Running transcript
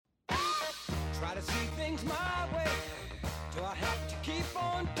Try to see things my way. Do I have to keep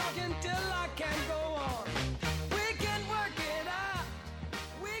on talking till I can go on? We can work it out.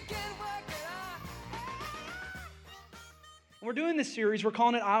 We can work it out. We're doing this series, we're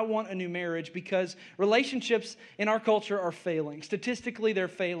calling it I Want a New Marriage, because relationships in our culture are failing. Statistically, they're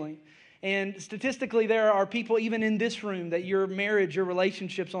failing. And statistically, there are people even in this room that your marriage, your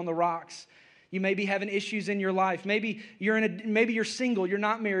relationship's on the rocks. You may be having issues in your life. Maybe you're single, you're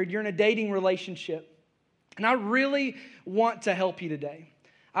not married, you're in a dating relationship. And I really want to help you today.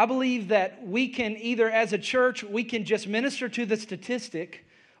 I believe that we can either, as a church, we can just minister to the statistic,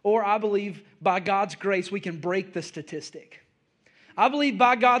 or I believe by God's grace, we can break the statistic. I believe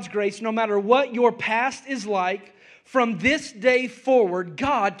by God's grace, no matter what your past is like, from this day forward,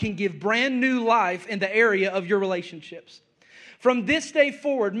 God can give brand new life in the area of your relationships. From this day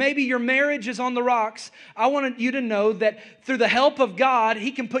forward, maybe your marriage is on the rocks. I want you to know that through the help of God,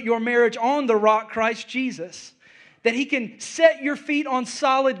 He can put your marriage on the rock, Christ Jesus. That He can set your feet on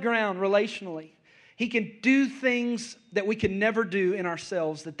solid ground relationally. He can do things that we can never do in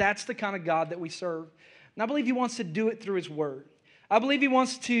ourselves. That's the kind of God that we serve. And I believe He wants to do it through His Word. I believe He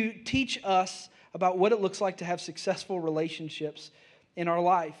wants to teach us about what it looks like to have successful relationships in our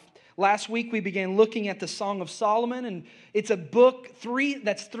life. Last week, we began looking at the Song of Solomon, and it's a book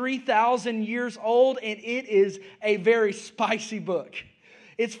that's 3,000 years old, and it is a very spicy book.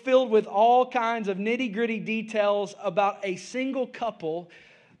 It's filled with all kinds of nitty-gritty details about a single couple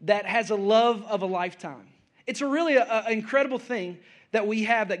that has a love of a lifetime. It's really an incredible thing that we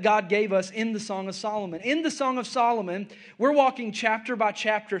have, that God gave us in the Song of Solomon. In the Song of Solomon, we're walking chapter by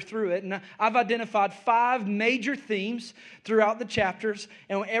chapter through it, and I've identified 5 major themes throughout the chapters,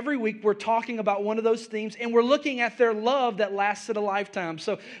 and every week we're talking about one of those themes, and we're looking at their love that lasted a lifetime.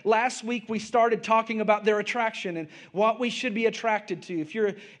 So last week we started talking about their attraction and what we should be attracted to.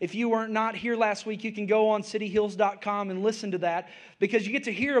 If you were not here last week, you can go on cityhills.com and listen to that, because you get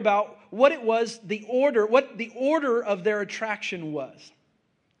to hear about what it was, what the order of their attraction was,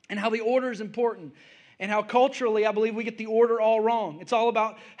 and how the order is important, and how culturally I believe we get the order all wrong. It's all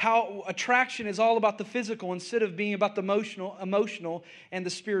about how attraction is all about the physical instead of being about the emotional and the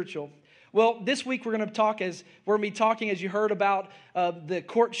spiritual. Well, this week we're going to be talking, as you heard, about the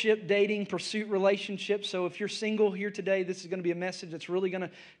courtship, dating, pursuit relationship. So if you're single here today, this is going to be a message that's really going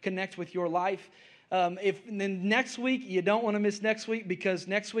to connect with your life. Then next week, you don't want to miss next week, because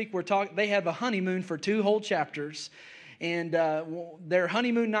next week they have a honeymoon for 2 whole chapters. And their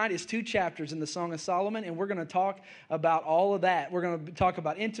honeymoon night is 2 chapters in the Song of Solomon, and we're going to talk about all of that. We're going to talk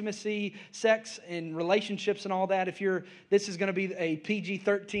about intimacy, sex, and relationships and all that. This is going to be a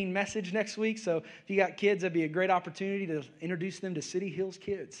PG-13 message next week, so if you got kids, that'd be a great opportunity to introduce them to City Hills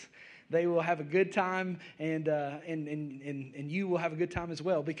Kids. They will have a good time, and you will have a good time as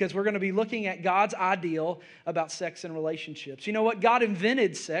well, because we're going to be looking at God's ideal about sex and relationships. You know what? God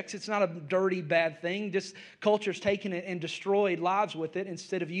invented sex. It's not a dirty, bad thing. Just culture's taken it and destroyed lives with it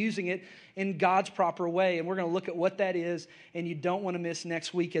instead of using it in God's proper way. And we're going to look at what that is, and you don't want to miss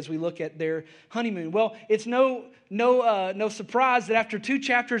next week as we look at their honeymoon. Well, it's no surprise that after 2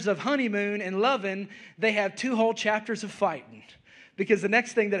 chapters of honeymoon and loving, they have 2 whole chapters of fighting. Because the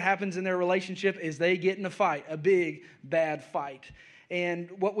next thing that happens in their relationship is they get in a fight, a big, bad fight.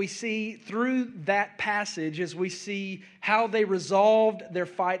 And what we see through that passage is we see how they resolved their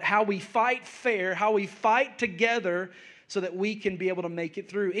fight, how we fight fair, how we fight together so that we can be able to make it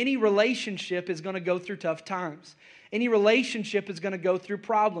through. Any relationship is going to go through tough times. Any relationship is going to go through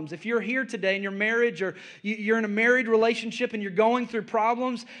problems. If you're here today in your marriage, or you're in a married relationship and you're going through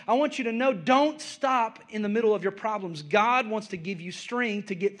problems, I want you to know, don't stop in the middle of your problems. God wants to give you strength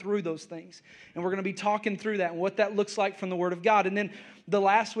to get through those things. And we're going to be talking through that and what that looks like from the Word of God. And then the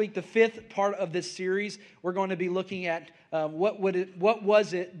last week, the 5th part of this series, we're going to be looking at what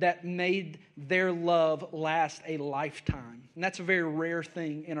was it that made their love last a lifetime. And that's a very rare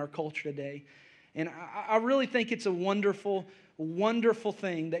thing in our culture today. And I really think it's a wonderful, wonderful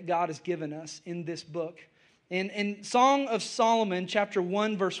thing that God has given us in this book. And Song of Solomon, chapter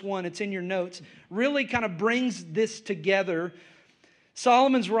 1, verse 1, it's in your notes, really kind of brings this together.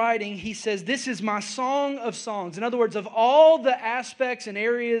 Solomon's writing, he says, "This is my song of songs." In other words, of all the aspects and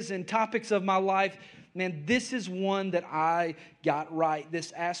areas and topics of my life, man, this is one that I got right,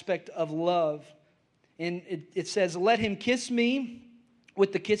 this aspect of love. And it says, "Let him kiss me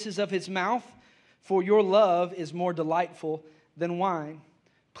with the kisses of his mouth, for your love is more delightful than wine.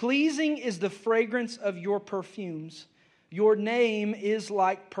 Pleasing is the fragrance of your perfumes. Your name is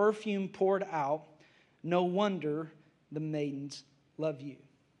like perfume poured out. No wonder the maidens love you."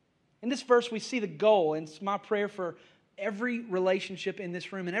 In this verse, we see the goal, and it's my prayer for every relationship in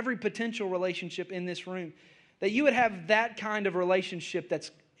this room and every potential relationship in this room, that you would have that kind of relationship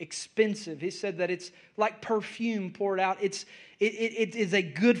that's expensive. He said that it's like perfume poured out. It is a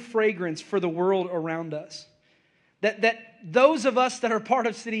good fragrance for the world around us. That those of us that are part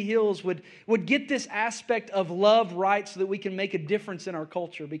of City Hills would get this aspect of love right so that we can make a difference in our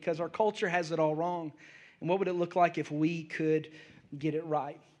culture, because our culture has it all wrong. And what would it look like if we could get it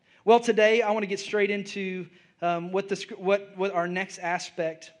right? Well, today I want to get straight into what our next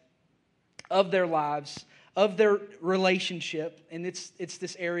aspect of their lives, of their relationship, and it's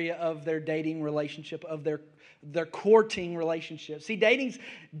this area of their dating relationship, of their courting relationship. See,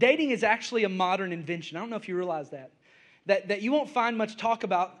 dating is actually a modern invention. I don't know if you realize that. That you won't find much talk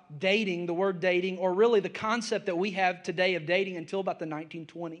about dating, the word dating, or really the concept that we have today of dating until about the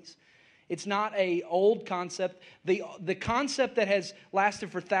 1920s. It's not an old concept. The concept that has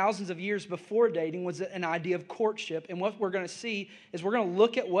lasted for thousands of years before dating was an idea of courtship. And what we're going to see is we're going to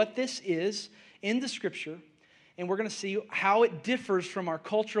look at what this is in the Scripture, and we're going to see how it differs from our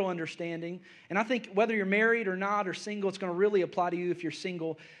cultural understanding. And I think whether you're married or not or single, it's going to really apply to you if you're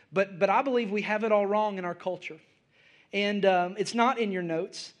single. But I believe we have it all wrong in our culture. And it's not in your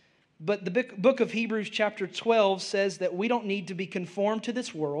notes, but the book of Hebrews chapter 12 says that we don't need to be conformed to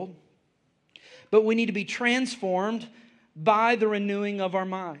this world, but we need to be transformed by the renewing of our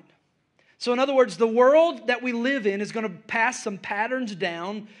mind. So in other words, the world that we live in is going to pass some patterns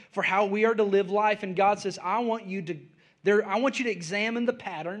down for how we are to live life. And God says, I want you to examine the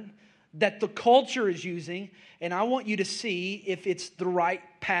pattern that the culture is using, and I want you to see if it's the right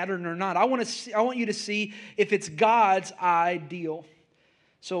pattern or not. I want you to see if it's God's ideal.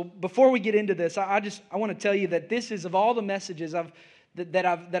 So before we get into this, I want to tell you that this is, of all the messages that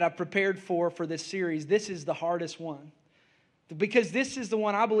I've prepared for this series, this is the hardest one. Because this is the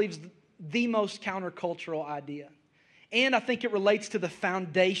one I believe is the most countercultural idea. And I think it relates to the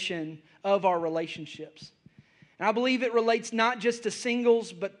foundation of our relationships. And I believe it relates not just to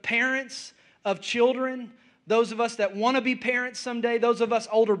singles, but parents of children, those of us that want to be parents someday, those of us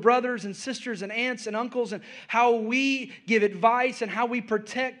older brothers and sisters and aunts and uncles, and how we give advice and how we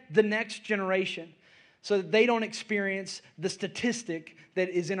protect the next generation so that they don't experience the statistic that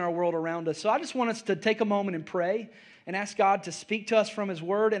is in our world around us. So I just want us to take a moment and pray and ask God to speak to us from His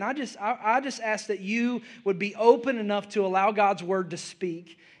Word. And I just ask that you would be open enough to allow God's Word to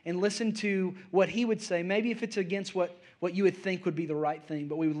speak and listen to what He would say. Maybe if it's against what you would think would be the right thing,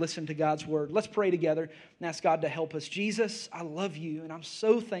 but we would listen to God's Word. Let's pray together and ask God to help us. Jesus, I love You, and I'm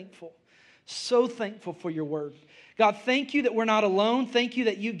so thankful for Your Word. God, thank You that we're not alone. Thank You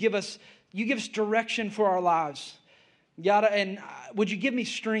that You give us direction for our lives. God, and would You give me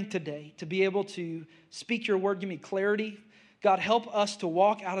strength today to be able to speak Your Word, give me clarity. God, help us to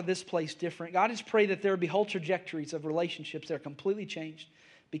walk out of this place different. God, I just pray that there would be whole trajectories of relationships that are completely changed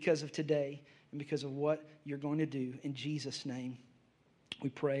because of today and because of what You're going to do. In Jesus' name, we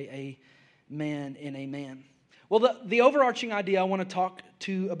pray, amen and amen. Well, the overarching idea I want to talk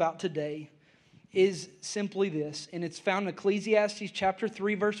about today is simply this, and it's found in Ecclesiastes chapter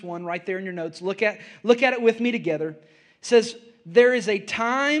 3, verse 1, right there in your notes. Look at it with me together. It says, there is a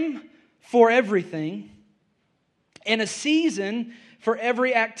time for everything and a season for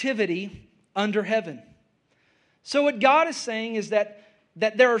every activity under heaven. So what God is saying is that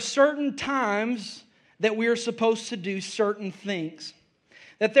there are certain times that we are supposed to do certain things.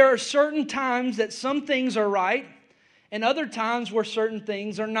 That there are certain times that some things are right and other times where certain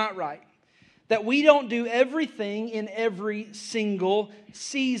things are not right. That we don't do everything in every single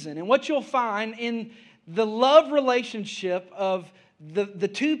season. And what you'll find in the love relationship of the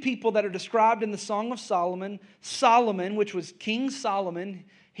two people that are described in the Song of Solomon, which was King Solomon,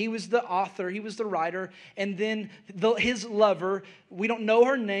 he was the author, he was the writer, and then his lover, we don't know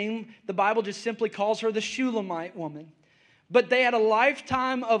her name, the Bible just simply calls her the Shulamite woman. But they had a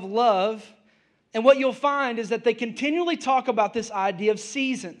lifetime of love, and what you'll find is that they continually talk about this idea of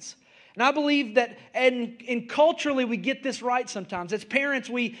seasons. And I believe that and culturally we get this right sometimes. As parents,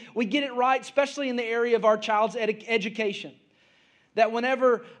 we get it right, especially in the area of our child's education. That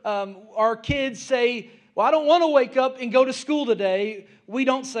whenever our kids say, well, I don't want to wake up and go to school today, we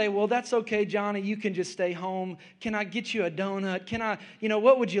don't say, well, that's okay, Johnny, you can just stay home. Can I get you a donut?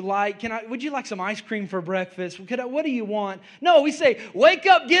 What would you like? Would you like some ice cream for breakfast? What do you want? No, we say, wake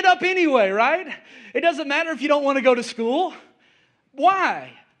up, get up anyway, right? It doesn't matter if you don't want to go to school.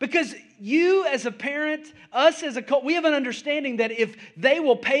 Why? Because you as a parent, us as a couple, we have an understanding that if they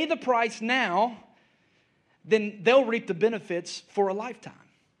will pay the price now, then they'll reap the benefits for a lifetime.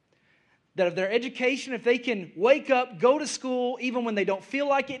 That of their education, if they can wake up, go to school, even when they don't feel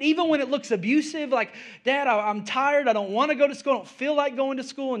like it, even when it looks abusive, like, Dad, I'm tired, I don't want to go to school, I don't feel like going to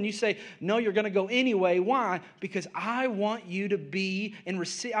school, and you say, no, you're going to go anyway. Why? Because I want you to be and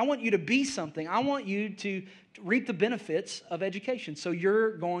receive, I want you to be something. I want you to reap the benefits of education. So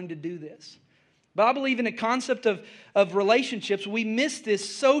you're going to do this. But I believe in a concept of relationships, we miss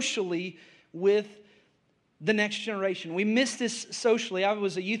this socially with the next generation. We miss this socially. I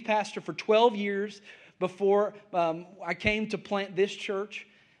was a youth pastor for 12 years before I came to plant this church.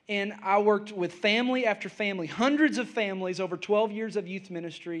 And I worked with family after family, hundreds of families over 12 years of youth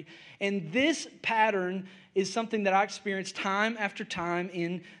ministry. And this pattern is something that I experienced time after time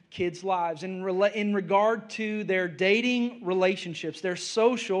in kids' lives in regard to their dating relationships, their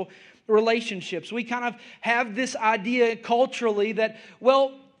social relationships. We kind of have this idea culturally that,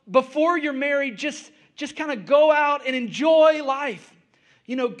 well, before you're married, just kind of go out and enjoy life.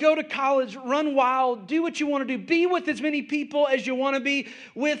 You know, go to college, run wild, do what you want to do. Be with as many people as you want to be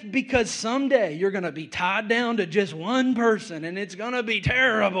with, because someday you're going to be tied down to just one person and it's going to be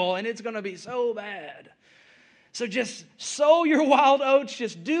terrible and it's going to be so bad. So just sow your wild oats.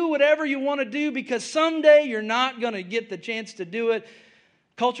 Just do whatever you want to do, because someday you're not going to get the chance to do it.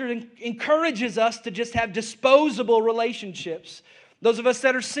 Culture encourages us to just have disposable relationships. Those of us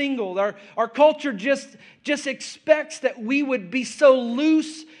that are single, our culture just expects that we would be so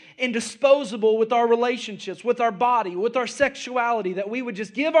loose and disposable with our relationships, with our body, with our sexuality, that we would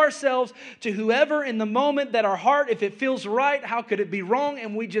just give ourselves to whoever in the moment that our heart, if it feels right, how could it be wrong?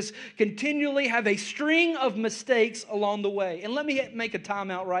 And we just continually have a string of mistakes along the way. And let me make a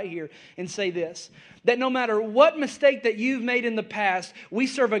timeout right here and say this, that no matter what mistake that you've made in the past, we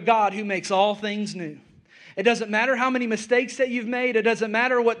serve a God who makes all things new. It doesn't matter how many mistakes that you've made. It doesn't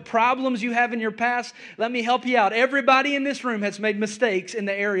matter what problems you have in your past. Let me help you out. Everybody in this room has made mistakes in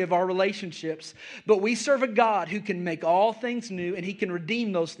the area of our relationships. But we serve a God who can make all things new, and He can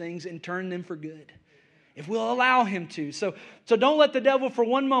redeem those things and turn them for good, if we'll allow Him to. So don't let the devil for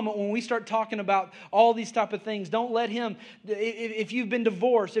one moment, when we start talking about all these type of things, don't let him, if you've been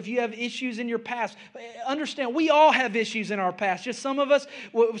divorced, if you have issues in your past, understand we all have issues in our past. Just some of us,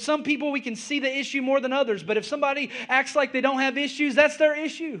 some people, we can see the issue more than others. But if somebody acts like they don't have issues, that's their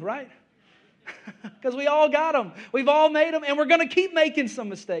issue, right? Because we all got them. We've all made them, and we're going to keep making some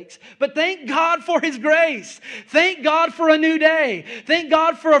mistakes. But thank God for His grace. Thank God for a new day. Thank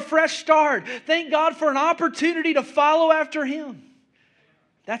God for a fresh start. Thank God for an opportunity to follow after Him.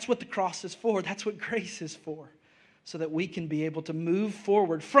 That's what the cross is for. That's what grace is for. So that we can be able to move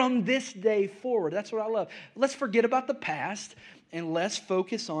forward from this day forward. That's what I love. Let's forget about the past and let's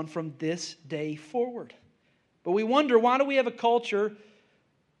focus on from this day forward. But we wonder, why do we have a culture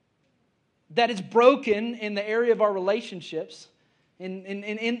that is broken in the area of our relationships? And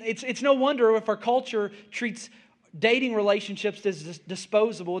it's no wonder if our culture treats dating relationships as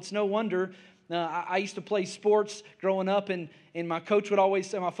disposable. It's no wonder. I used to play sports growing up, and my coach would always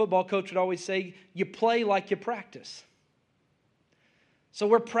say, my football coach would always say, you play like you practice. So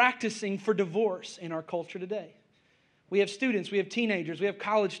we're practicing for divorce in our culture today. We have students, we have teenagers, we have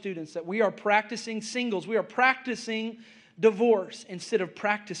college students that we are practicing singles. We are practicing divorce instead of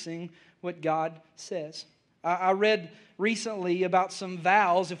practicing what God says. I read recently about some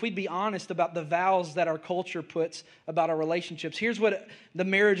vows. If we'd be honest about the vows that our culture puts about our relationships, here's what the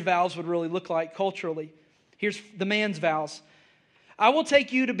marriage vows would really look like culturally. Here's the man's vows. I will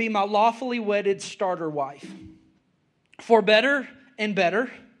take you to be my lawfully wedded starter wife, for better and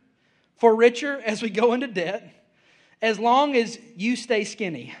better, for richer as we go into debt, as long as you stay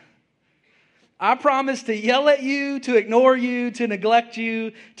skinny. I promise to yell at you, to ignore you, to neglect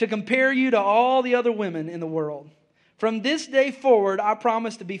you, to compare you to all the other women in the world. From this day forward, I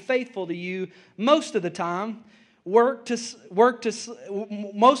promise to be faithful to you most of the time, work to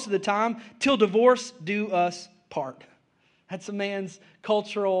most of the time, till divorce do us part. That's a man's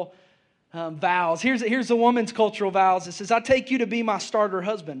cultural vows. Here's a woman's cultural vows. It says, I take you to be my starter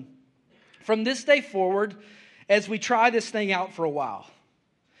husband. From this day forward, as we try this thing out for a while,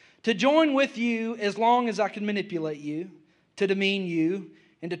 to join with you as long as I can manipulate you, to demean you,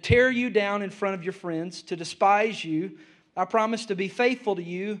 and to tear you down in front of your friends, to despise you. I promise to be faithful to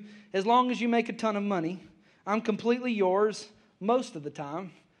you as long as you make a ton of money. I'm completely yours most of the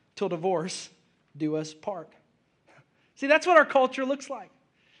time, till divorce do us part. See, that's what our culture looks like.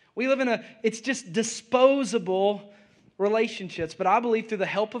 We live in it's just disposable relationships. But I believe through the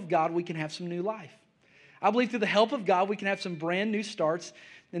help of God, we can have some new life. I believe through the help of God, we can have some brand new starts.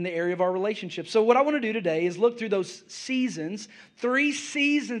 in the area of our relationships. So what I want to do today is look through those seasons, 3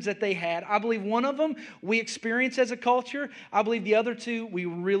 seasons that they had. I believe one of them we experience as a culture. I believe the other 2 we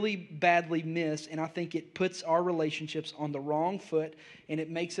really badly miss, and I think it puts our relationships on the wrong foot, and it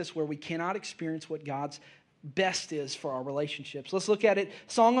makes us where we cannot experience what God's best is for our relationships. Let's look at it.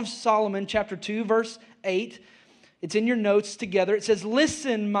 Song of Solomon, chapter 2, verse 8. It's in your notes together. It says,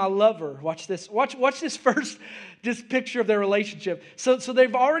 "Listen, my lover." Watch this. Watch this first, this picture of their relationship. So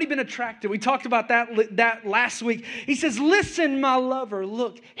they've already been attracted. We talked about that last week. He says, "Listen, my lover.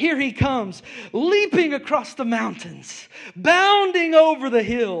 Look, here he comes, leaping across the mountains, bounding over the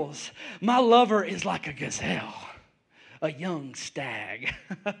hills. My lover is like a gazelle, a young stag."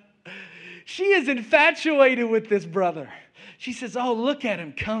 She is infatuated with this brother. She says, "Oh, look at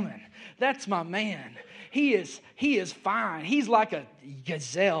him coming. That's my man. He is fine. He's like a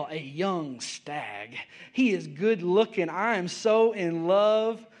gazelle, a young stag. He is good looking. I am so in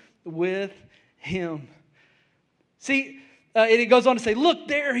love with him." See, it goes on to say, "Look,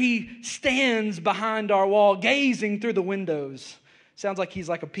 there he stands behind our wall, gazing through the windows." Sounds like he's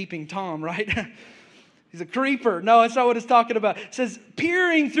like a peeping Tom, right? He's a creeper. No, that's not what it's talking about. It says,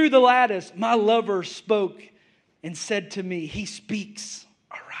 "Peering through the lattice, my lover spoke and said to me," he speaks,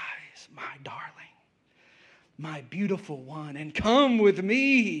 "Arise, my darling, my beautiful one, and come with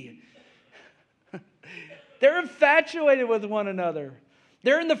me." They're infatuated with one another.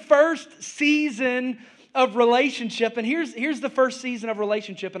 They're in the first season of relationship. And here's the first season of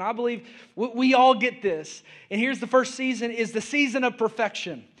relationship. And I believe we all get this. And here's the first season is the season of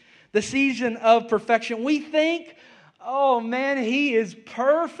perfection. The season of perfection. We think, oh man, he is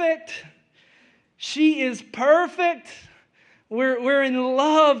perfect. She is perfect. We're in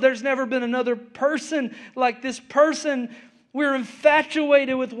love. There's never been another person like this person. We're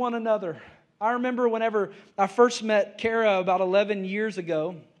infatuated with one another. I remember whenever I first met Kara about 11 years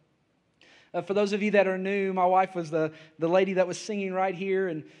ago. For those of you that are new, my wife was the lady that was singing right here.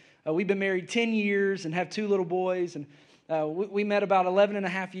 And we've been married 10 years and have 2 little boys. And we met about 11 and a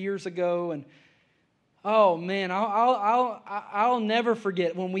half years ago. And oh man, I'll never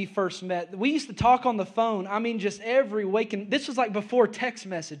forget when we first met. We used to talk on the phone. I mean, just every waking. This was like before text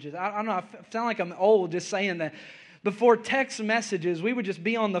messages. I don't know. I sound like I'm old just saying that. Before text messages, we would just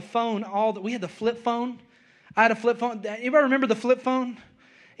be on the phone we had the flip phone. I had a flip phone. Anybody remember the flip phone?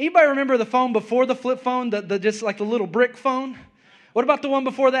 Anybody remember the phone before the flip phone? The just like the little brick phone. What about the one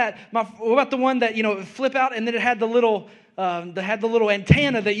before that? What about the one that it would flip out and then it had the little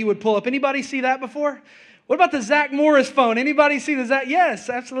antenna that you would pull up? Anybody see that before? What about the Zach Morris phone? Anybody see the Zach?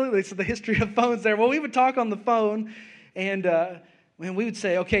 Yes, absolutely. So the history of phones there. Well, we would talk on the phone, and we would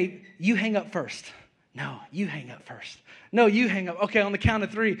say, "Okay, you hang up first." "No, you hang up first." "No, you hang up." "Okay, on the count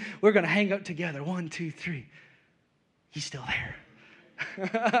of 3, we're going to hang up together. 1, 2, 3. You still there?"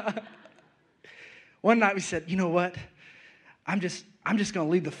 One night we said, "You know what? I'm just going to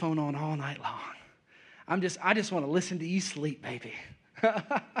leave the phone on all night long. I just want to listen to you sleep, baby."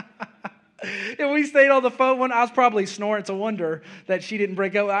 And we stayed on the phone. I was probably snoring. It's a wonder that she didn't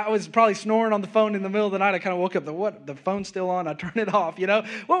break up. I was probably snoring on the phone in the middle of the night. I kind of woke up. The phone's still on. I turned it off,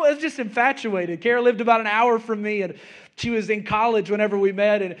 Well, I was just infatuated. Kara lived about an hour from me, and she was in college whenever we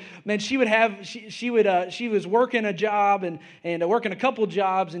met. And man, she was working a job and working a couple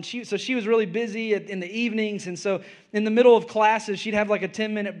jobs, and she was really busy in the evenings. And so in the middle of classes, she'd have like a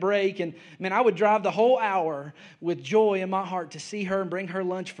 10-minute break, and man, I would drive the whole hour with joy in my heart to see her and bring her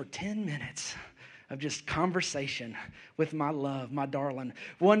lunch for 10 minutes of just conversation with my love, my darling.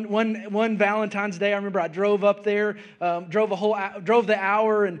 One Valentine's Day, I remember I drove up there, drove the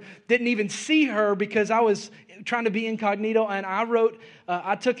hour, and didn't even see her because I was trying to be incognito. And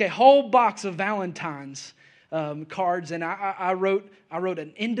I took a whole box of Valentine's cards, and I wrote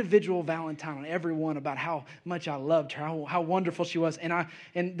an individual Valentine on every one about how much I loved her, how wonderful she was.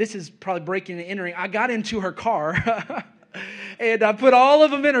 And this is probably breaking and entering. I got into her car. And I put all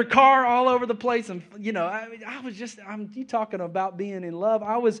of them in her car all over the place. And, you talking about being in love.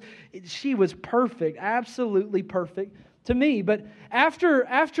 She was perfect, absolutely perfect to me. But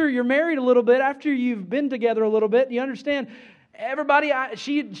after you're married a little bit, after you've been together a little bit, you understand, everybody,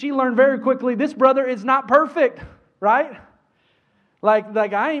 she learned very quickly, this brother is not perfect, right? Like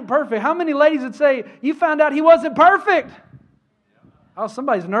I ain't perfect. How many ladies would say, you found out he wasn't perfect? Oh,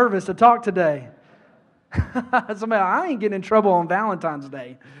 somebody's nervous to talk today. I ain't getting in trouble on Valentine's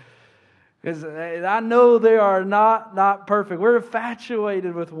Day because I know they are not perfect. We're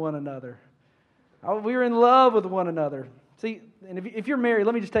infatuated with one another. We're in love with one another. See, and if you're married,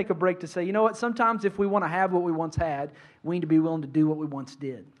 let me just take a break to say, you know what? Sometimes if we want to have what we once had, we need to be willing to do what we once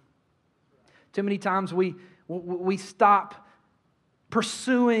did. Too many times we stop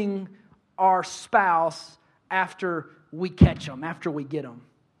pursuing our spouse after we catch them, after we get them.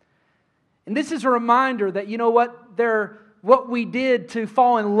 And this is a reminder that, you know what we did to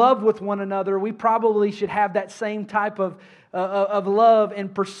fall in love with one another, we probably should have that same type of love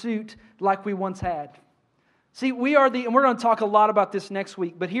and pursuit like we once had. See, and we're going to talk a lot about this next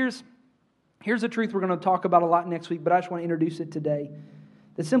week, but here's the truth we're going to talk about a lot next week, but I just want to introduce it today.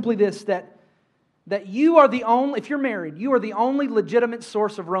 That's simply this, that you are the only, if you're married, you are the only legitimate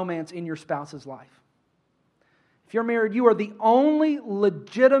source of romance in your spouse's life. If you're married, you are the only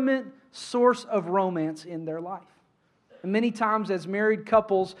legitimate source of romance in their life. And many times as married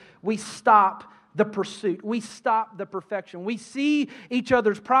couples, we stop the pursuit. We stop the perfection. We see each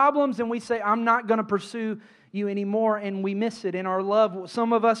other's problems and we say, I'm not going to pursue you anymore, and we miss it in our love.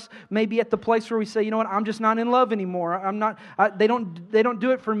 Some of us may be at the place where we say, you know what, I'm just not in love anymore. They don't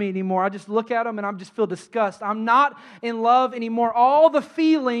do it for me anymore. I just look at them and I just feel disgust. I'm not in love anymore. All the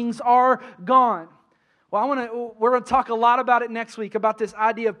feelings are gone. Well, we're going to talk a lot about it next week, about this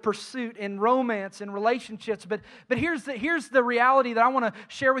idea of pursuit and romance and relationships. But here's the reality that I want to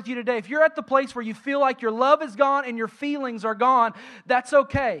share with you today. If you're at the place where you feel like your love is gone and your feelings are gone, that's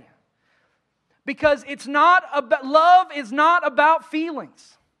okay. Because love is not about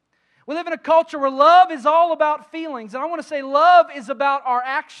feelings. We live in a culture where love is all about feelings. And I want to say love is about our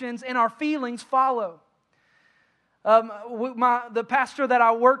actions and our feelings follow. The pastor that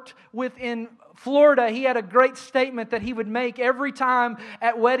I worked with in Florida, he had a great statement that he would make every time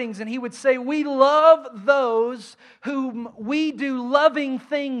at weddings. And he would say, we love those whom we do loving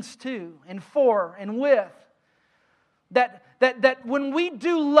things to and for and with. That when we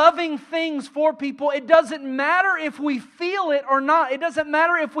do loving things for people, it doesn't matter if we feel it or not. It doesn't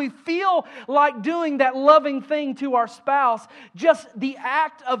matter if we feel like doing that loving thing to our spouse. Just the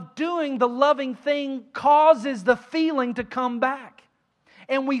act of doing the loving thing causes the feeling to come back.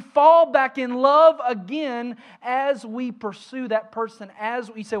 And we fall back in love again as we pursue that person.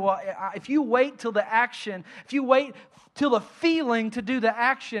 As we say, well, if you wait till the action, if you wait till the feeling to do the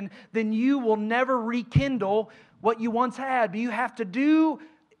action, then you will never rekindle what you once had. But you have to do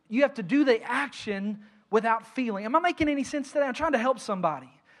the action without feeling. Am I making any sense today? I'm trying to help somebody.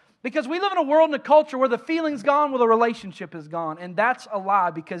 Because we live in a world and a culture where the feeling's gone, where the relationship is gone. And that's a lie,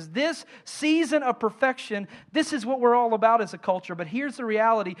 because this season of perfection, this is what we're all about as a culture. But here's the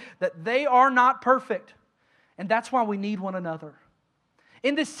reality, that they are not perfect. And that's why we need one another.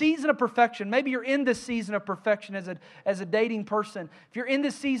 In this season of perfection, maybe you're in this season of perfection as a dating person. If you're in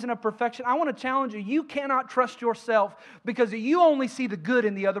this season of perfection, I want to challenge you. You cannot trust yourself because you only see the good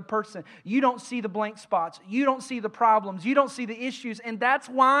in the other person. You don't see the blank spots. You don't see the problems. You don't see the issues. And that's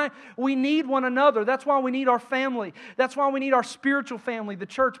why we need one another. That's why we need our family. That's why we need our spiritual family, the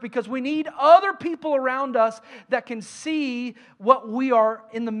church, because we need other people around us that can see what we are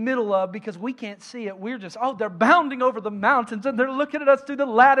in the middle of, because we can't see it. We're just, they're bounding over the mountains and they're looking at us through the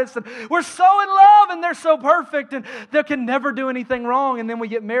lattice, and we're so in love and they're so perfect and they can never do anything wrong. And then we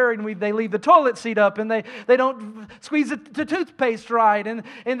get married and they leave the toilet seat up, and they don't squeeze the toothpaste right, and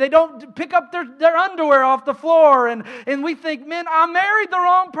they don't pick up their underwear off the floor, and we think, man, I married the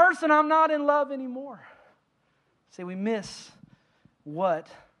wrong person, I'm not in love anymore. See, we miss what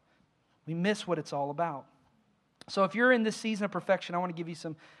it's all about. So if you're in this season of perfection, I want to give you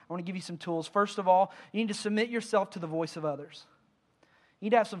some tools. First of all, you need to submit yourself to the voice of others. You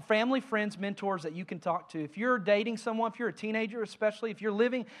need to have some family, friends, mentors that you can talk to. If you're dating someone, if you're a teenager especially, if you're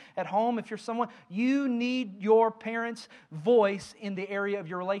living at home, if you're someone, you need your parents' voice in the area of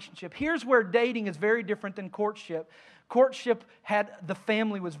your relationship. Here's where dating is very different than courtship. Courtship the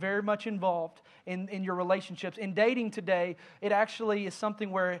family was very much involved in your relationships. In dating today, it actually is something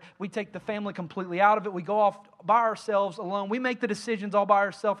where we take the family completely out of it. We go off by ourselves alone. We make the decisions all by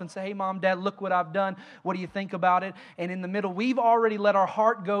ourselves and say, hey, Mom, Dad, look what I've done. What do you think about it? And in the middle, we've already let our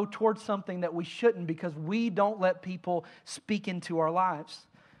heart go towards something that we shouldn't, because we don't let people speak into our lives.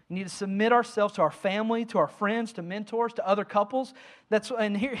 We need to submit ourselves to our family, to our friends, to mentors, to other couples.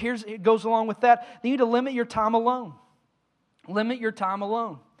 Here's it goes along with that. You need to limit your time alone. Limit your time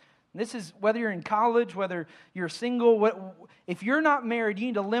alone. This is whether you're in college, whether you're single. If you're not married, you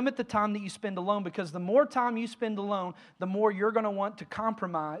need to limit the time that you spend alone, because the more time you spend alone, the more you're going to want to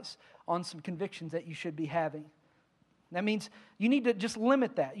compromise on some convictions that you should be having. That means you need to just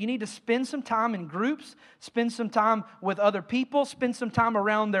limit that. You need to spend some time in groups, spend some time with other people, spend some time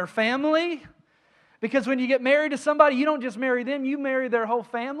around their family. Because when you get married to somebody, you don't just marry them, you marry their whole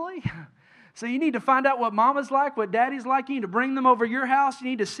family. So you need to find out what mama's like, what daddy's like. You need to bring them over your house. You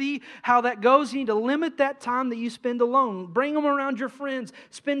need to see how that goes. You need to limit that time that you spend alone. Bring them around your friends.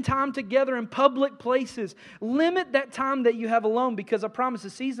 Spend time together in public places. Limit that time that you have alone, because I promise the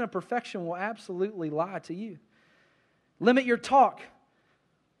season of perfection will absolutely lie to you. Limit your talk.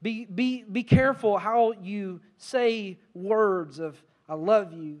 Be careful how you say words of "I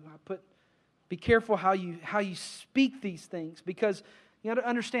love you." Be careful how you speak these things, because you got to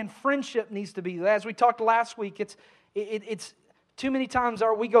understand friendship needs to be. As we talked last week, it's too many times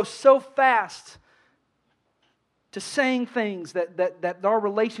we go so fast to saying things that our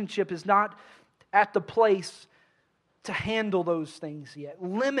relationship is not at the place to handle those things yet.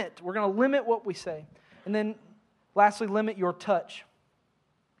 We're going to limit what we say. And then lastly, limit your touch.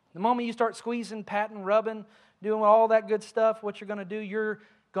 The moment you start squeezing, patting, rubbing, doing all that good stuff, what you're going to do, you're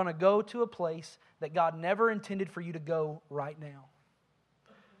going to go to a place that God never intended for you to go right now.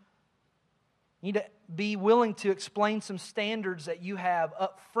 You need to be willing to explain some standards that you have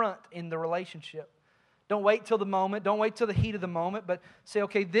up front in the relationship. Don't wait till the moment. Don't wait till the heat of the moment. But say,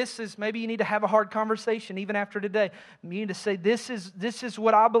 okay, maybe you need to have a hard conversation even after today. You need to say, this is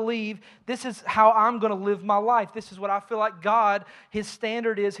what I believe. This is how I'm going to live my life. This is what I feel like God, His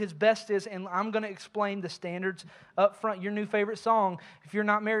standard is, His best is. And I'm going to explain the standards up front. Your new favorite song, if you're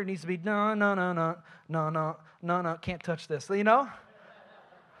not married, needs to be, no, no, no, no, no, no, no, no, can't touch this. You know?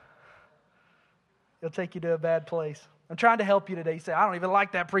 It'll take you to a bad place. I'm trying to help you today. You say, I don't even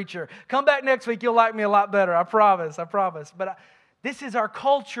like that preacher. Come back next week, you'll like me a lot better. I promise. But this is our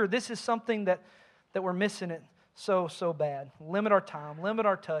culture. This is something that we're missing it so bad. Limit our time, limit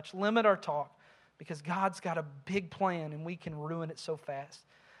our touch, limit our talk, because God's got a big plan and we can ruin it so fast.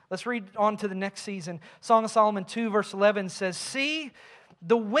 Let's read on to the next season. Song of Solomon 2 verse 11 says, see,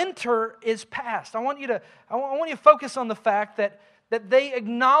 the winter is past. I want you to focus on the fact that they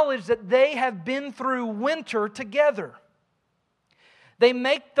acknowledge that they have been through winter together. They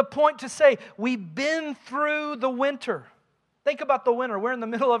make the point to say, we've been through the winter. Think about the winter. We're in the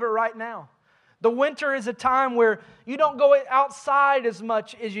middle of it right now. The winter is a time where you don't go outside as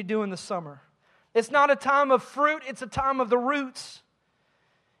much as you do in the summer. It's not a time of fruit, it's a time of the roots.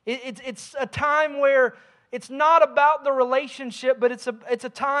 It's a time where it's not about the relationship, but it's a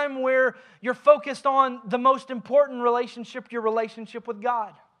time where you're focused on the most important relationship, your relationship with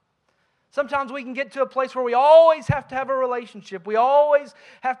God. Sometimes we can get to a place where we always have to have a relationship. We always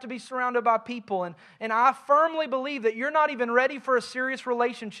have to be surrounded by people. And I firmly believe that you're not even ready for a serious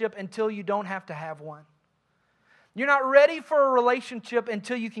relationship until you don't have to have one. You're not ready for a relationship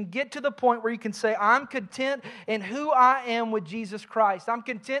until you can get to the point where you can say, I'm content in who I am with Jesus Christ. I'm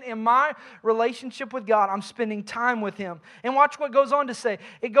content in my relationship with God. I'm spending time with Him. And watch what it goes on to say.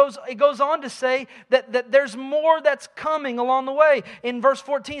 It goes on to say that there's more that's coming along the way. In verse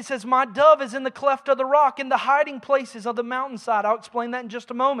 14 it says, my dove is in the cleft of the rock, in the hiding places of the mountainside. I'll explain that in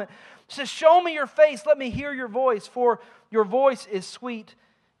just a moment. It says, show me your face, let me hear your voice, for your voice is sweet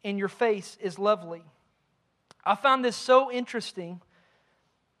and your face is lovely. I found this so interesting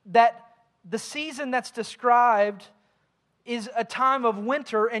that the season that's described is a time of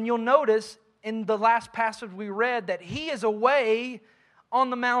winter, and you'll notice in the last passage we read that he is away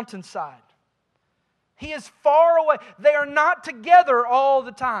on the mountainside. He is far away. They are not together all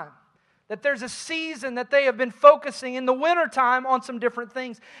the time. That there's a season that they have been focusing in the wintertime on some different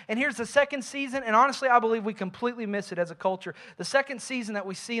things. And here's the second season, and honestly, I believe we completely miss it as a culture. The second season that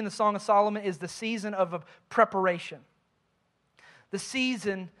we see in the Song of Solomon is the season of preparation. The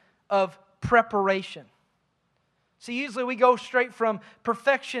season of preparation. See, usually we go straight from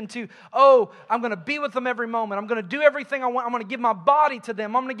perfection to, I'm going to be with them every moment. I'm going to do everything I want. I'm going to give my body to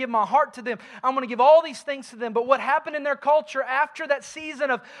them. I'm going to give my heart to them. I'm going to give all these things to them. But what happened in their culture after that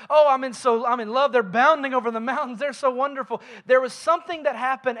season of, I'm in love. They're bounding over the mountains. They're so wonderful. There was something that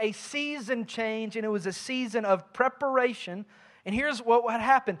happened, a season change, and it was a season of preparation. And here's what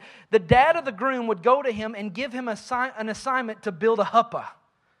happened. The dad of the groom would go to him and give him an assignment to build a huppah.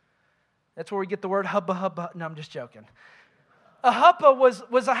 That's where we get the word hubba hubba. No, I'm just joking. A huppah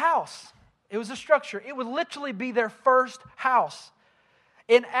was a house. It was a structure. It would literally be their first house.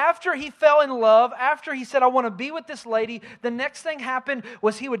 And after he fell in love, after he said, I want to be with this lady, the next thing happened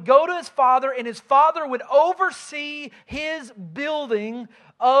was he would go to his father, and his father would oversee his building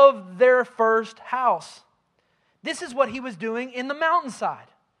of their first house. This is what he was doing in the mountainside.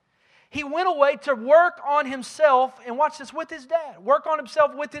 He went away to work on himself, and watch this, with his dad. Work on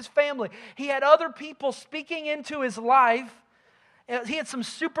himself with his family. He had other people speaking into his life. He had some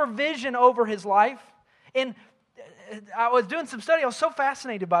supervision over his life. And I was doing some study. I was so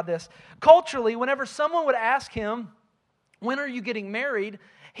fascinated by this. Culturally, whenever someone would ask him, when are you getting married?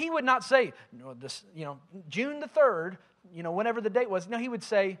 He would not say, June the 3rd, whenever the date was. No, he would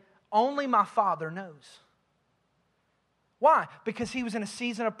say, only my Father knows. Why? Because he was in a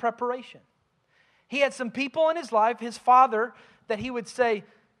season of preparation. He had some people in his life, his father, that he would say,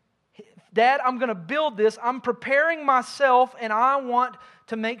 Dad, I'm going to build this. I'm preparing myself, and I want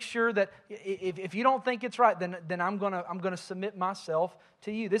to make sure that if you don't think it's right, then I'm going to submit myself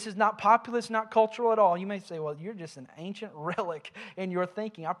to you. This is not populist, not cultural at all. You may say, well, you're just an ancient relic in your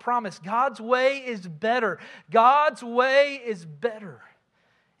thinking. I promise, God's way is better. God's way is better.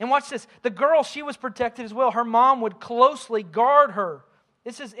 And watch this. The girl, she was protected as well. Her mom would closely guard her.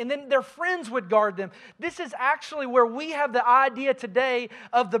 And then their friends would guard them. This is actually where we have the idea today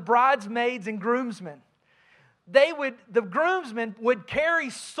of the bridesmaids and groomsmen. The groomsmen would carry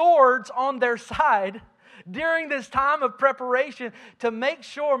swords on their side during this time of preparation to make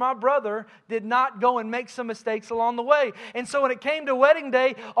sure my brother did not go and make some mistakes along the way. And so when it came to wedding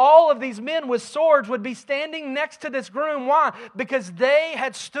day, all of these men with swords would be standing next to this groom. Why? Because they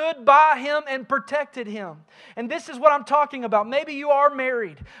had stood by him and protected him. And this is what I'm talking about. Maybe you are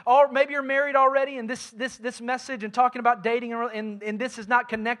married, or maybe you're married already, and this message and talking about dating and this is not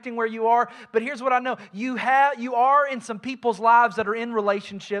connecting where you are. But here's what I know. You are in some people's lives that are in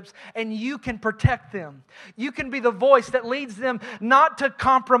relationships, and you can protect them. You can be the voice that leads them not to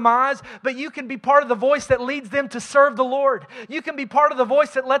compromise, but you can be part of the voice that leads them to serve the Lord. You can be part of the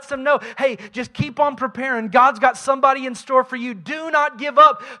voice that lets them know, hey, just keep on preparing. God's got somebody in store for you. Do not give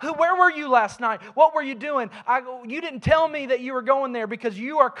up. Where were you last night? What were you doing? You didn't tell me that you were going there because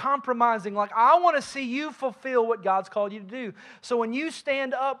you are compromising. Like, I want to see you fulfill what God's called you to do. So when you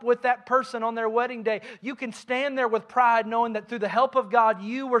stand up with that person on their wedding day, you can stand there with pride knowing that through the help of God,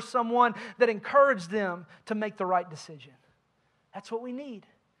 you were someone that encouraged them to make the right decision. That's what we need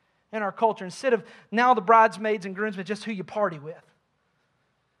in our culture. Instead of now the bridesmaids and groomsmen, just who you party with.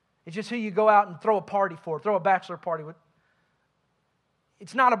 It's just who you go out and throw a party for, throw a bachelor party with.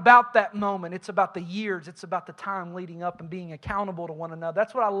 It's not about that moment. It's about the years. It's about the time leading up and being accountable to one another.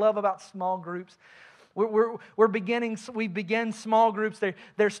 That's what I love about small groups. We begin small groups.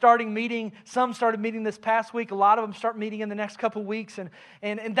 They're starting meeting. Some started meeting this past week. A lot of them start meeting in the next couple weeks.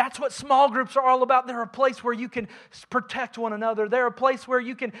 And that's what small groups are all about. They're a place where you can protect one another. They're a place where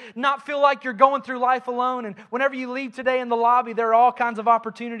you can not feel like you're going through life alone. And whenever you leave today in the lobby, there are all kinds of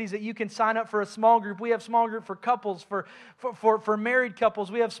opportunities that you can sign up for a small group. We have small group for couples, for married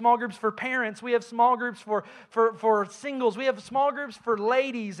couples. We have small groups for parents. We have small groups for singles. We have small groups for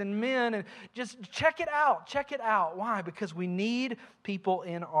ladies and men. And just check it out. Check it out. Why? Because we need people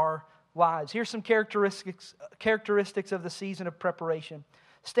in our lives. Here's some characteristics of the season of preparation.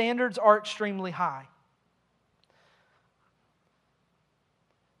 Standards are extremely high.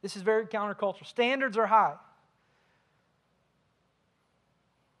 This is very countercultural. Standards are high.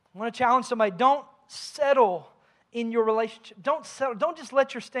 I want to challenge somebody. Don't settle in your relationship. Don't settle. Don't just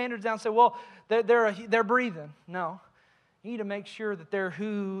let your standards down and say, well, they're breathing. No. You need to make sure that they're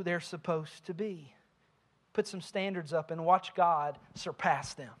who they're supposed to be. Put some standards up and watch God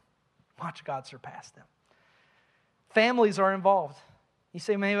surpass them. Watch God surpass them. Families are involved. You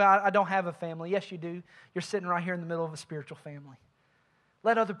say, maybe I don't have a family. Yes, you do. You're sitting right here in the middle of a spiritual family.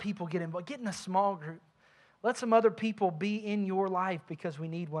 Let other people get involved. Get in a small group. Let some other people be in your life because we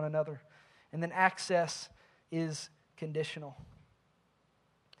need one another. And then access is conditional.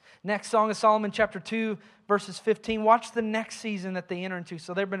 Next, Song of Solomon, chapter 2, verses 15. Watch the next season that they enter into.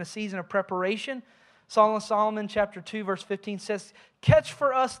 So there's been a season of preparation. Song of Solomon, chapter 2, verse 15 says, catch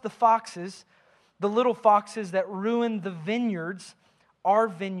for us the foxes, the little foxes that ruin the vineyards, our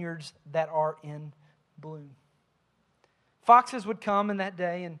vineyards that are in bloom. Foxes would come in that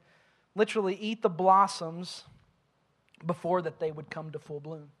day and literally eat the blossoms before that they would come to full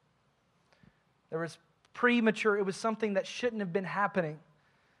bloom. There was premature, it was something that shouldn't have been happening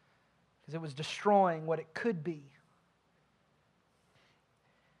because it was destroying what it could be.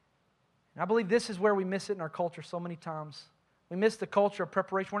 And I believe this is where we miss it in our culture so many times. We miss the culture of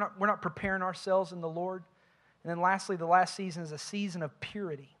preparation. We're not preparing ourselves in the Lord. And then lastly, the last season is a season of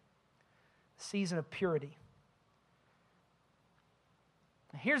purity. A season of purity.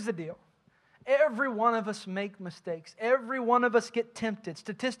 Now, here's the deal. Every one of us make mistakes. Every one of us get tempted.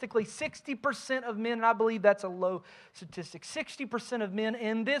 Statistically, 60% of men, and I believe that's a low statistic, 60% of men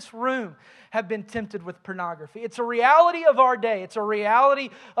in this room have been tempted with pornography. It's a reality of our day. It's a reality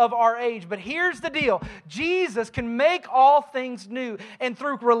of our age. But here's the deal. Jesus can make all things new. And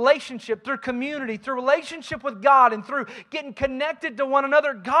through relationship, through community, through relationship with God, and through getting connected to one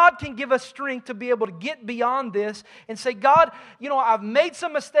another, God can give us strength to be able to get beyond this and say, God, I've made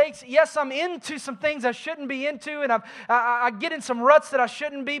some mistakes. Yes, I'm in into some things I shouldn't be into, and I get in some ruts that I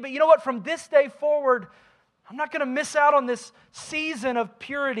shouldn't be. But you know what? From this day forward, I'm not going to miss out on this season of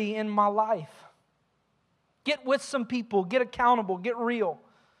purity in my life. Get with some people, get accountable, get real.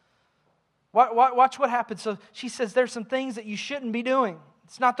 Watch what happens. So she says, there's some things that you shouldn't be doing.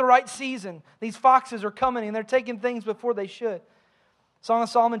 It's not the right season. These foxes are coming and they're taking things before they should. Song of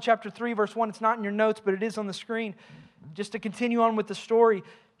Solomon chapter 3 verse 1. It's not in your notes, but it is on the screen. Just to continue on with the story.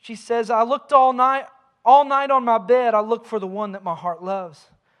 She says, I looked all night on my bed. I looked for the one that my heart loves.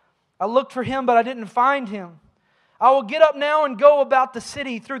 I looked for him, but I didn't find him. I will get up now and go about the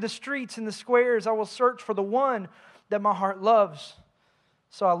city, through the streets and the squares. I will search for the one that my heart loves.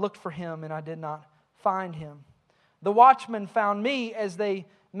 So I looked for him, and I did not find him. The watchmen found me as they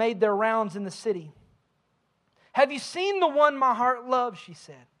made their rounds in the city. Have you seen the one my heart loves? She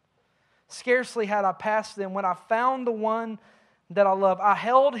said. Scarcely had I passed them when I found the one that I love. I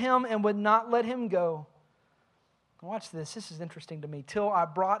held him and would not let him go. Watch this. This is interesting to me. Till I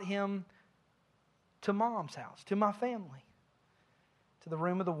brought him to Mom's house, to my family, to the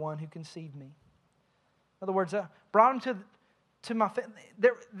room of the one who conceived me. In other words, I brought him to my family.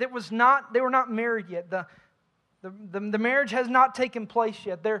 They were not married yet. The marriage has not taken place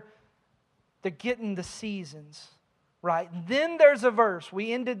yet. They're getting the seasons right. Then there's a verse.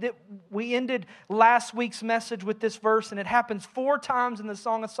 We ended last week's message with this verse, and it happens 4 times in the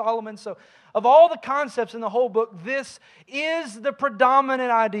Song of Solomon. So of all the concepts in the whole book, this is the predominant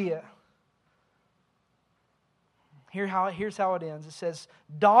idea. Here's how it ends. It says,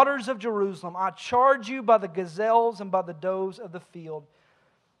 daughters of Jerusalem, I charge you by the gazelles and by the does of the field.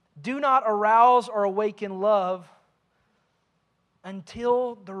 Do not arouse or awaken love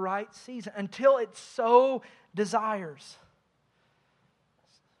until the right season, until it so desires.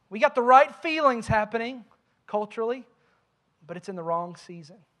 We got the right feelings happening culturally, but it's in the wrong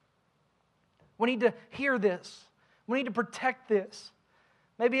season. We need to hear this. We need to protect this.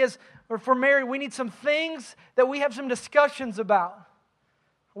 Maybe if we're married, we need some things that we have some discussions about.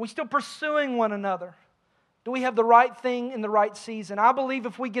 Are we still pursuing one another? Do we have the right thing in the right season? I believe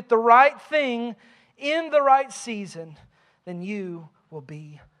if we get the right thing in the right season, then you will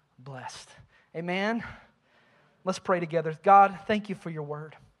be blessed. Amen? Let's pray together. God, thank you for your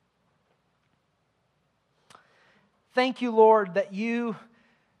word. Thank you, Lord, that you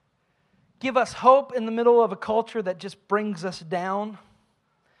give us hope in the middle of a culture that just brings us down.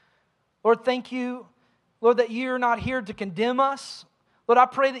 Lord, thank you, Lord, that you're not here to condemn us. Lord, I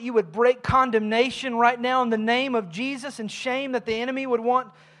pray that you would break condemnation right now in the name of Jesus and shame that the enemy would want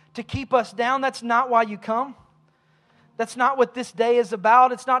to keep us down. That's not why you come. That's not what this day is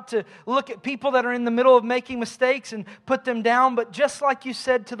about. It's not to look at people that are in the middle of making mistakes and put them down. But just like you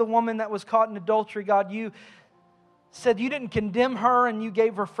said to the woman that was caught in adultery, God, you said you didn't condemn her and you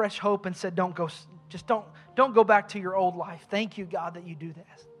gave her fresh hope and said, don't go back to your old life. Thank you, God, that you do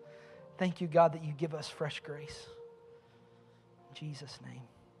that. Thank you, God, that you give us fresh grace. In Jesus' name.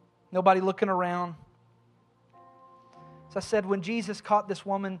 Nobody looking around. As I said, when Jesus caught this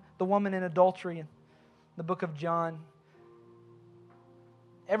woman, the woman in adultery in the book of John,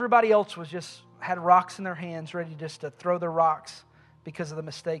 everybody else had rocks in their hands, ready just to throw their rocks because of the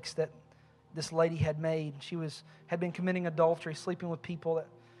mistakes that this lady had made. She had been committing adultery, sleeping with people that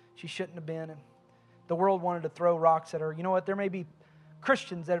she shouldn't have been. And the world wanted to throw rocks at her. You know what? There may be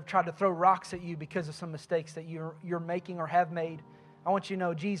Christians that have tried to throw rocks at you because of some mistakes that you're making or have made. I want you to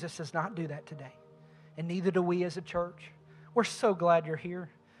know Jesus does not do that today. And neither do we as a church. We're so glad you're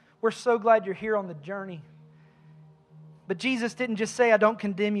here. We're so glad you're here on the journey. But Jesus didn't just say, I don't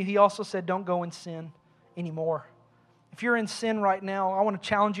condemn you. He also said, don't go in sin anymore. If you're in sin right now, I want to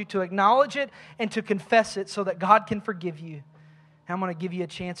challenge you to acknowledge it and to confess it so that God can forgive you. And I'm going to give you a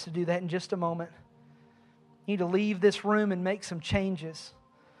chance to do that in just a moment. You need to leave this room and make some changes.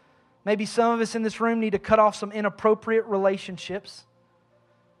 Maybe some of us in this room need to cut off some inappropriate relationships.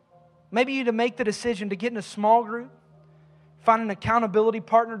 Maybe you need to make the decision to get in a small group, find an accountability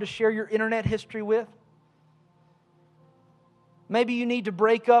partner to share your internet history with. Maybe you need to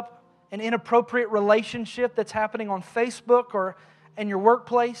break up an inappropriate relationship that's happening on Facebook or in your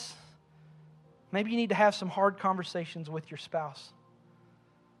workplace. Maybe you need to have some hard conversations with your spouse.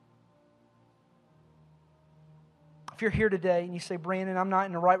 If you're here today and you say, Brandon, I'm not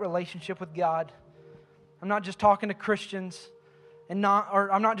in the right relationship with God. I'm not just talking to Christians I'm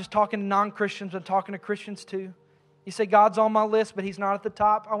not just talking to non-Christians, I'm talking to Christians too. You say, God's on my list, but He's not at the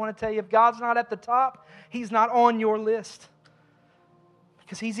top. I want to tell you, if God's not at the top, He's not on your list.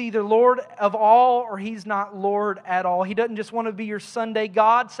 Because He's either Lord of all or He's not Lord at all. He doesn't just want to be your Sunday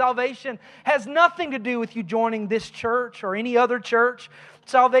God. Salvation has nothing to do with you joining this church or any other church.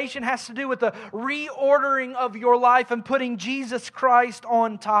 Salvation has to do with the reordering of your life and putting Jesus Christ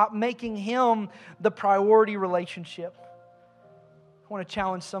on top, making Him the priority relationship. I want to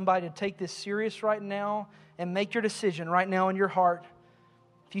challenge somebody to take this serious right now and make your decision right now in your heart.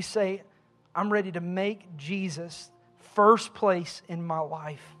 If you say, I'm ready to make Jesus first place in my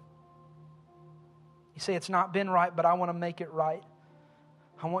life. You say, it's not been right, but I want to make it right.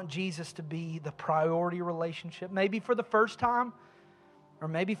 I want Jesus to be the priority relationship, maybe for the first time, or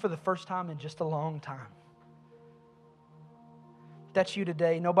maybe for the first time in just a long time. If that's you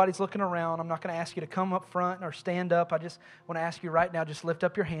today, nobody's looking around. I'm not going to ask you to come up front or stand up. I just want to ask you right now, just lift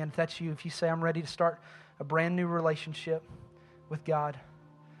up your hand if that's you. If you say, I'm ready to start a brand new relationship with God.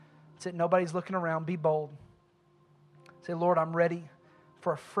 That's it. Nobody's looking around. Be bold. Say, Lord, I'm ready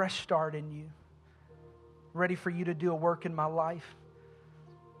for a fresh start in you. I'm ready for you to do a work in my life.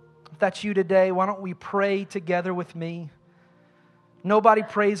 If that's you today, why don't we pray together with me? Nobody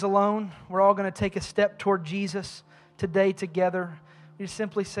prays alone. We're all going to take a step toward Jesus today together. We just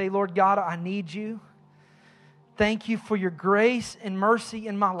simply say, Lord God, I need you. Thank you for your grace and mercy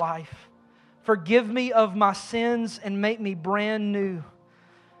in my life. Forgive me of my sins and make me brand new.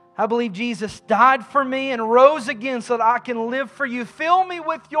 I believe Jesus died for me and rose again so that I can live for you. Fill me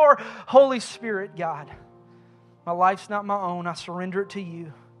with your Holy Spirit, God. My life's not my own. I surrender it to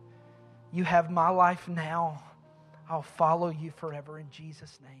you. You have my life now. I'll follow you forever in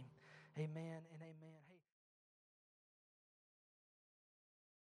Jesus' name. Amen and amen.